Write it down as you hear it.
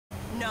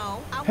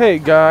Hey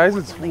guys,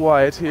 it's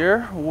Wyatt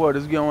here. What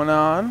is going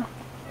on?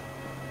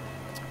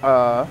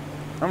 I'm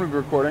gonna be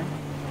recording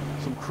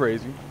some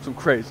crazy.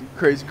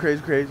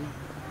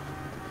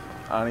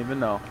 I don't even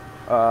know.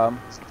 I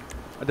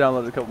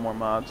downloaded a couple more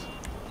mods.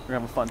 We're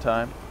gonna have a fun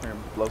time. We're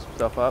gonna blow some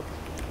stuff up.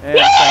 And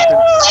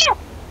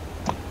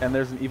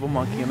there's an evil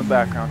monkey in the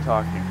background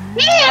talking.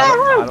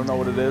 I don't know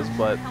what it is,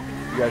 but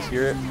if you guys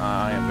hear it,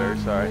 I am very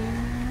sorry.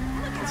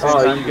 At the same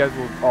time, you guys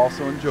will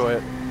also enjoy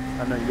it.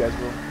 I know you guys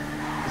will.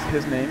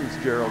 His name is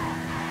Gerald.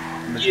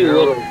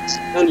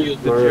 Don't use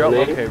the Gerald.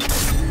 name. Okay.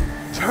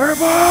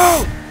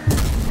 Turbo!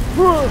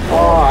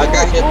 Oh, I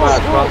got hit by a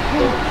truck.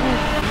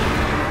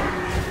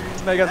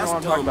 Now you guys know what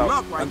I'm talking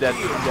about. I'm dead.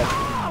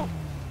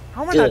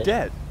 How am I not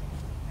dead?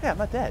 Hey, I'm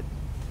not dead.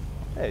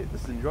 Hey,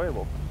 this is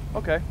enjoyable.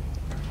 Okay.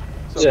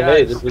 So Yeah, guys,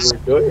 hey, this is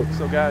enjoyable.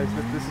 So guys,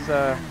 this is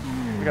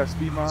we got a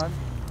speed mod.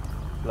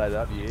 Light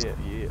up, yeah.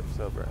 What's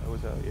up, bro?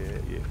 What's up?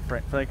 Yeah.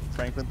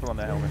 Franklin, put on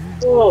that helmet.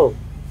 Oh.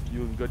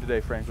 You looking good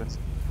today, Franklin?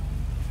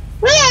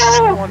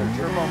 I want a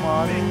turbo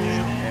mod and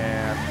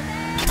yeah.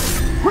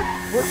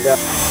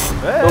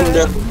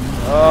 hey.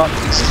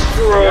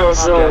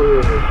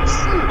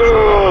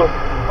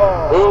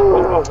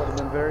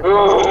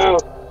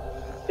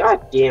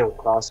 Goddamn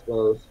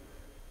crossbows.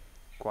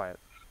 Quiet.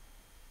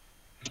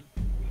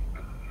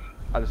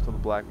 I just told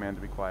the black man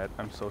to be quiet.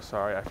 I'm so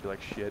sorry. I feel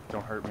like shit.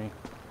 Don't hurt me.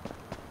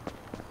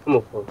 I'm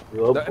gonna fuck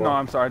you up. No,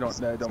 I'm sorry. Don't.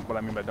 What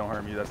I mean by don't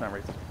hurt me. That's not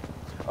racist.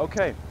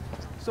 Okay.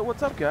 So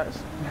what's up,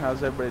 guys?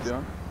 How's everybody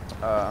doing?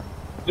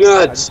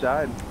 Good. I just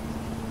died.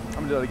 I'm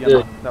gonna do it again.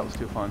 Good. That was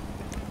too fun.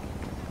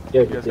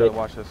 Yeah, You guys gotta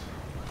watch this.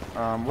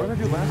 What did I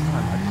do last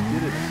time? I just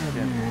did it a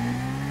second.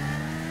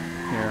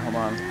 Here, hold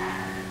on.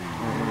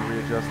 Let me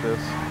readjust this.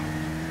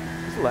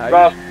 Is it lag?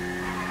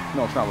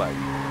 No, it's not lag.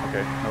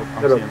 Okay, nope,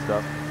 I'm seeing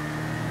stuff.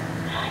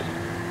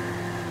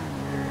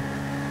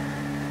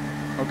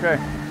 Okay,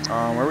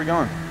 where are we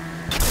going?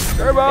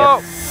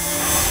 Turbo!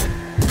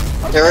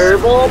 Yep.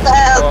 Turbo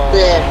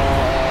bastard!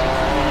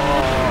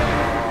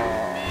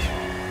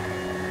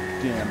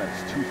 Damn,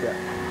 that's too fast.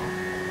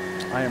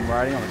 I am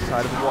riding on the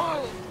side of the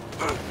wall.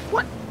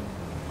 What?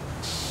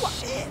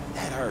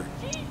 That hurt.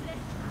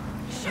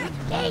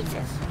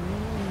 Jesus.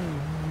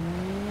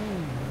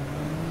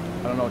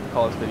 I don't know what to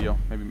call this video.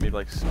 Maybe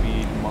like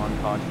speed,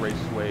 montage,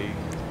 raceway,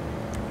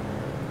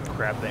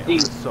 crap thing. I'm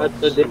just so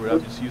screwed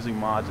up just using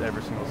mods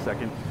every single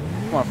second.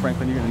 Come on,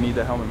 Franklin, you're gonna need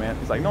that helmet, man.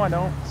 He's like, no, I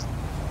don't.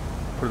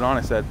 Put it on,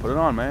 I said. Put it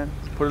on, man.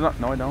 Put it on.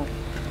 No, I don't.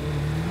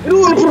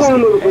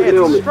 Hey, it's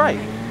a strike.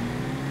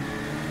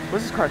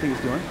 What's this car think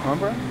it's doing? Huh,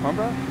 bro?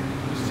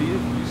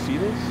 You see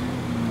this?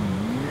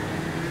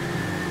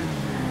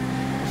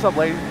 What's up,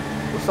 lady?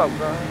 What's up,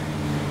 girl?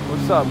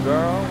 What's up,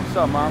 girl? What's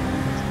up, mom?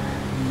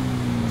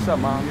 What's up,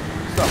 mom?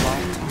 What's up, mom?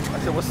 I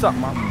said, what's up,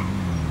 mom?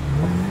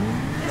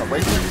 What's up,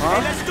 racing? Huh?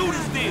 Hey, let's do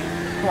this then.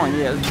 Come on,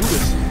 yeah, let's do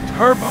this.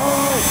 Turbo!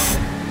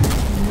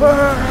 What's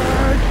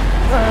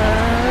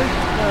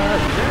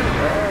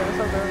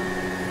up, girl?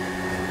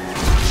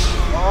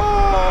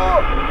 Oh!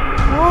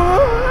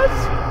 What?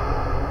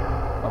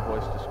 My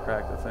voice just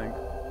cracked, I think.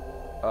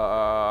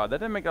 That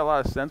didn't make a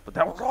lot of sense, but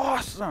that was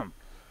awesome!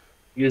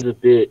 You're the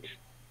bitch.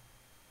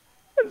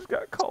 I just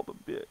got called a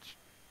bitch.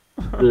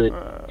 Good.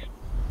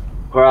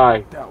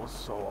 Cry. That was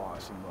so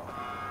awesome, bro.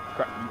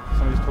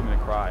 Somebody just told me to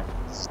cry.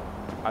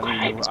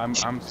 I mean,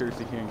 I'm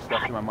seriously hearing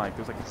stuff through my mic.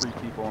 There's like 3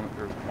 people, and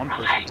there's 1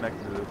 person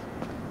connected to this.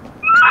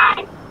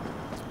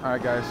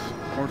 Alright, guys.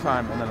 One more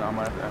time, and then I'm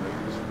gonna have to end it.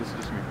 This is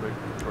just gonna be a quick,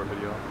 short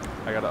video.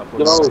 I gotta upload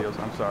my videos.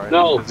 I'm sorry.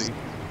 I'm busy.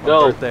 My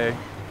birthday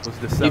was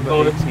December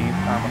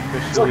 18th. I'm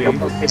officially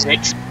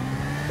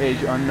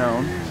age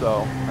unknown,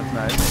 so that's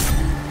nice.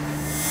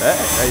 Hey,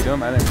 how you doing?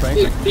 My name's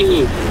Franklin.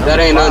 That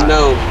ain't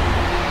unknown.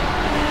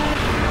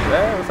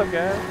 Hey, what's up,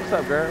 guys? What's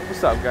up, girl?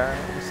 What's up, guy?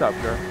 What's up,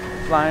 girl?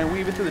 Flying,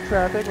 weaving through the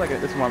traffic like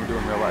this is what I'm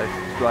doing in real life.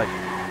 Just be like,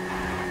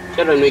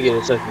 shut up, nigga,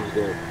 and suck his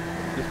dick.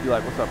 just be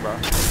like, what's up, bro?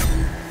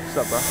 What's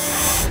up, bro?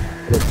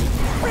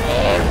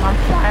 I'm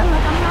flying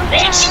like I'm not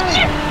bitch.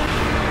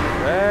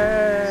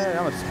 Hey,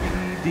 I'm a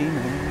speed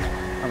demon.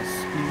 I'm a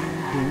speed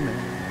demon.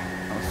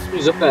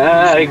 He's a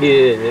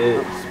faggot.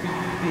 I'm a speed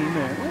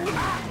demon.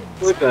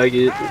 What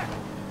faggot?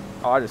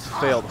 Oh, I just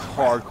failed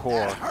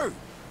hardcore.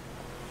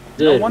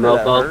 Good, No wonder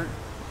that mofo. hurt.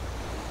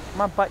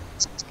 My bike.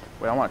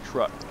 Wait, I want a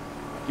truck.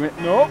 Give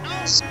me. Nope.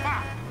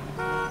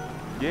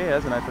 Yeah,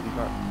 that's a nice looking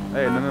car.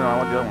 Hey, no, I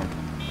want the other one.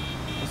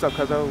 What's up,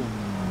 cuzzo?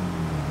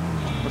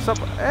 What's up?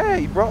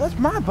 Hey, bro, that's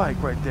my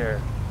bike right there.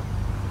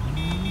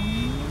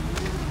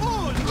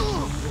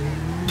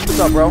 What's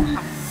up, bro?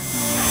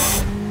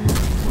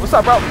 What's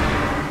up, bro?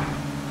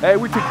 Hey,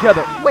 we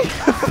together. Wait.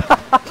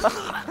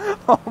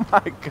 Oh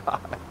my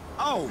god.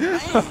 Oh, man.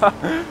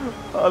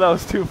 Oh, that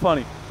was too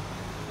funny.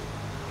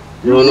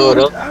 You don't know what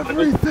else?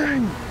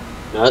 Everything.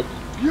 Nuts.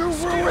 You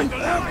ruined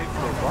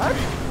everything. What?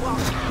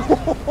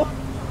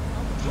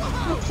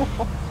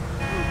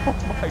 Oh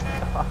my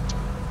god.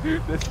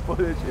 This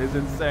footage is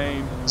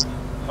insane.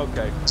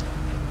 Okay.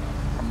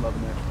 I'm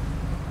loving it.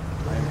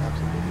 I am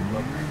absolutely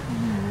loving it.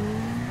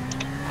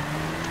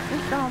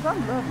 Charles, I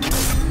love you.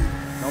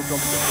 Don't go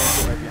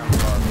right behind the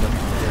car.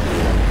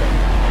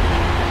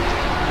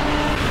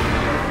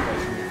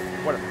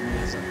 What a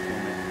amazing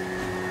thing.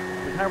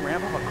 Can I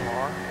ramp up a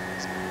car?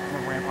 I'm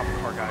gonna ramp up a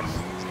car, guys.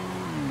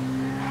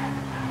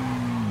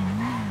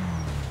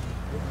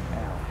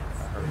 Ow,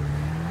 that hurt.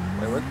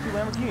 Wait, where'd the two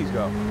Lamborghinis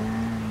go?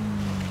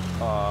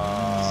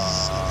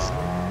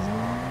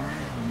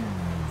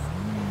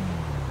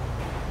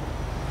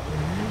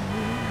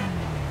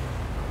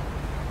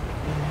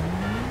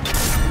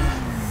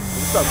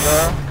 What's up,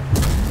 girl?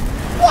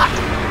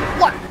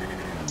 What?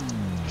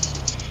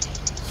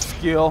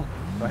 Skill.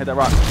 Don't hit that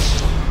rock.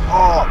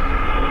 Oh!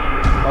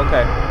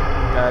 Okay,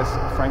 guys.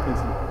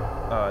 Franklin's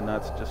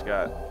nuts just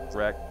got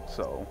wrecked,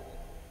 so...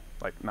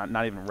 Like,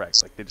 not even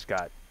wrecked. Like, they just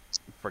got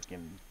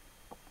freaking...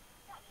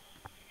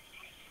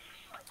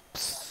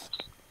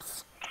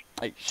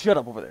 Hey, shut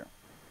up over there.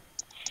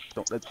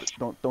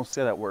 Don't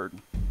say that word.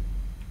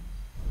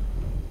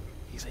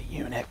 He's a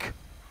eunuch.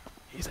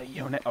 He's a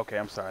eunuch. Okay,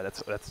 I'm sorry.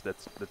 That's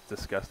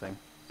disgusting.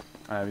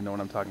 I don't even know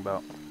what I'm talking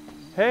about.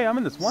 Hey, I'm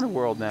in this wonder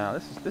world now.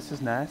 This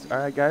is nice. All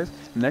right, guys.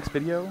 Next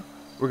video,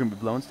 we're gonna be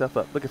blowing stuff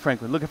up. Look at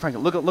Franklin. Look at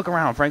Franklin. Look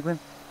around, Franklin.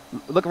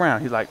 Look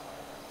around. He's like.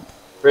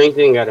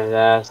 Franklin got his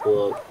ass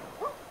whooped.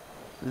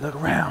 Look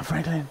around,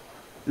 Franklin.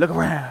 Look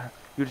around.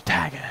 You're the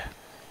tiger.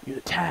 You're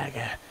the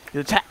tiger.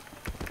 You're the tiger.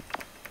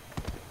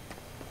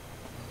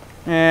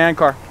 And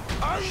car.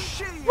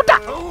 What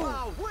the?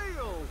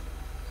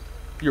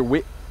 Your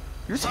wheel.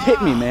 You just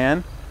hit me,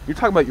 man. You're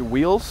talking about your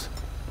wheels?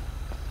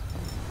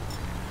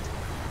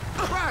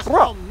 Christ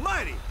Bro.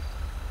 almighty!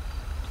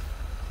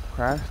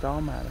 Christ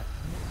almighty.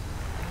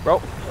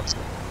 Bro.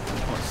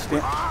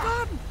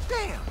 God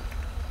damn!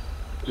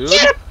 Dude.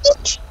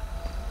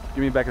 Give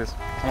me back this.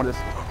 I want this.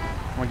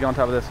 I want to get on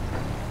top of this.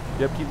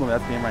 Yep, keep moving.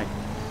 That's game right.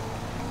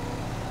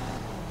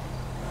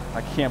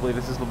 I can't believe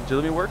this is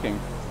legitimately working.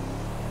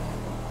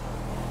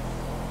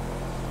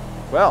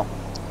 Well,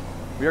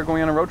 we are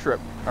going on a road trip.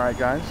 Alright,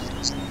 guys.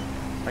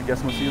 I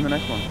guess we'll see you in the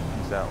next one.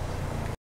 Peace out.